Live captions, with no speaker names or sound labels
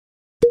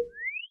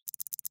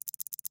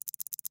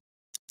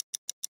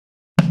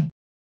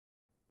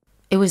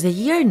It was the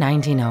year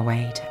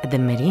 1908 at the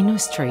Merino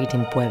Street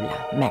in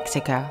Puebla,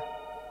 Mexico.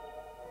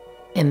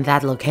 In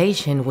that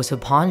location was a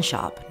pawn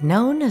shop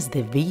known as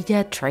the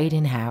Villa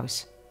Trading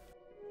House.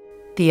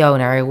 The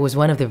owner was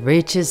one of the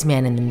richest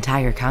men in the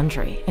entire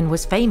country and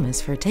was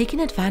famous for taking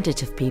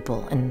advantage of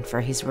people and for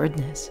his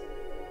rudeness.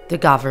 The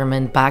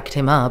government backed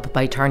him up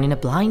by turning a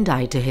blind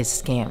eye to his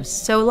scams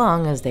so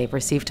long as they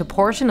received a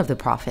portion of the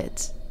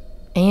profits.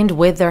 And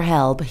with their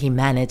help, he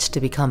managed to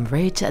become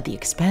rich at the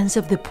expense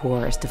of the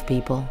poorest of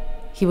people.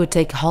 He would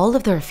take hold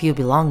of their few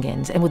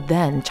belongings and would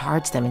then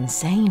charge them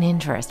insane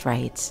interest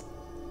rates.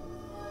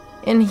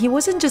 And he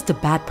wasn't just a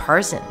bad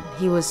person,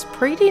 he was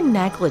pretty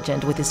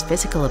negligent with his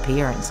physical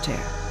appearance too.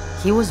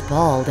 He was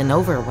bald and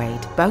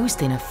overweight,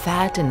 boasting a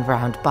fat and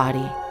round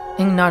body.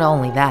 And not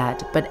only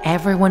that, but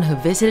everyone who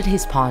visited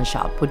his pawn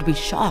shop would be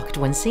shocked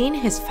when seeing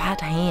his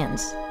fat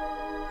hands,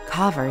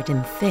 covered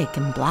in thick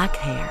and black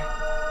hair.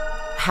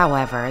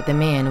 However, the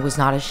man was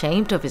not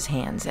ashamed of his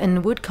hands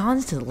and would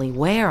constantly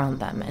wear on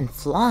them and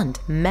flaunt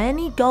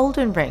many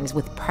golden rings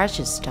with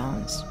precious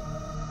stones.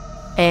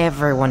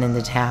 Everyone in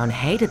the town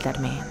hated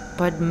that man,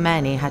 but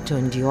many had to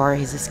endure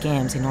his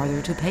scams in order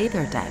to pay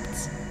their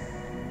debts.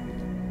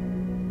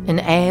 And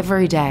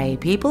every day,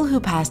 people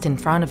who passed in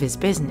front of his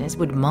business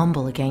would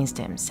mumble against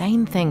him,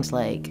 saying things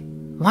like,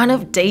 "One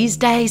of these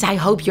days, I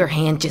hope your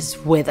hand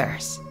just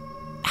withers."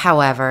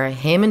 However,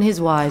 him and his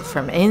wife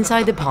from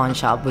inside the pawn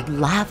shop would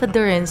laugh at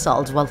their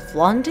insults while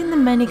flaunting the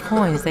many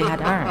coins they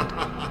had earned.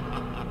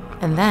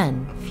 And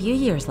then, a few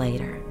years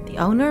later, the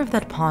owner of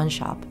that pawn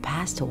shop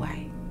passed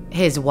away.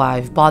 His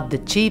wife bought the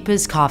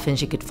cheapest coffin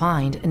she could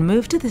find and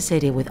moved to the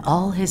city with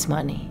all his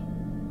money.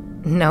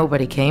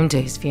 Nobody came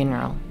to his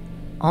funeral,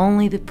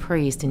 only the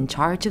priest in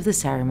charge of the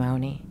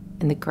ceremony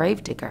and the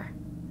gravedigger.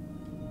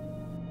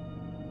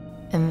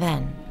 And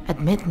then,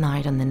 at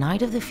midnight on the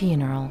night of the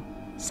funeral,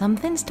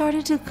 something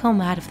started to come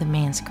out of the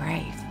man's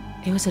grave.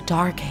 It was a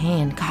dark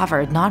hand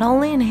covered not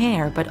only in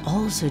hair but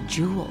also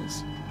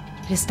jewels.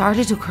 It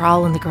started to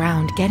crawl on the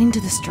ground, getting to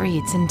the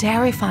streets and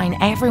terrifying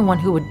everyone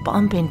who would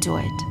bump into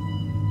it.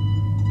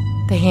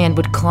 The hand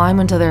would climb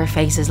onto their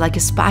faces like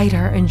a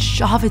spider and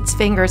shove its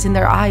fingers in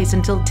their eyes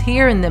until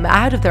tearing them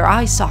out of their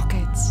eye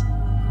sockets.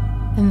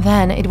 And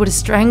then it would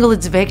strangle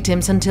its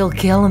victims until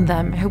killing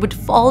them, who would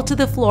fall to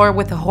the floor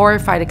with a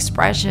horrified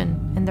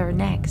expression and their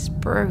necks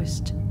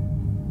bruised.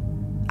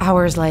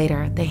 Hours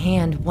later, the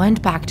hand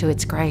went back to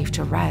its grave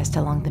to rest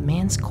along the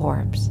man's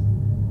corpse.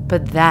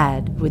 But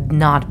that would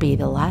not be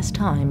the last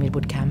time it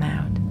would come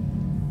out.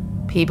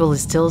 People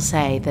still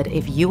say that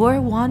if you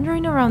are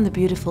wandering around the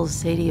beautiful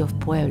city of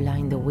Puebla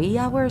in the wee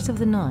hours of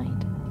the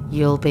night,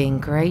 you'll be in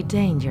great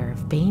danger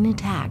of being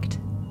attacked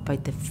by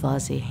the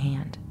fuzzy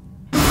hand.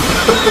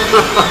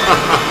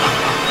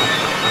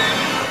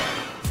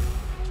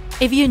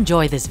 If you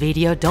enjoyed this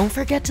video, don't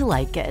forget to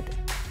like it.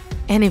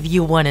 And if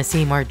you want to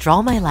see more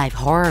Draw My Life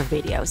horror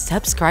videos,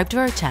 subscribe to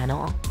our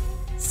channel.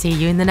 See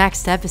you in the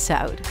next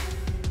episode.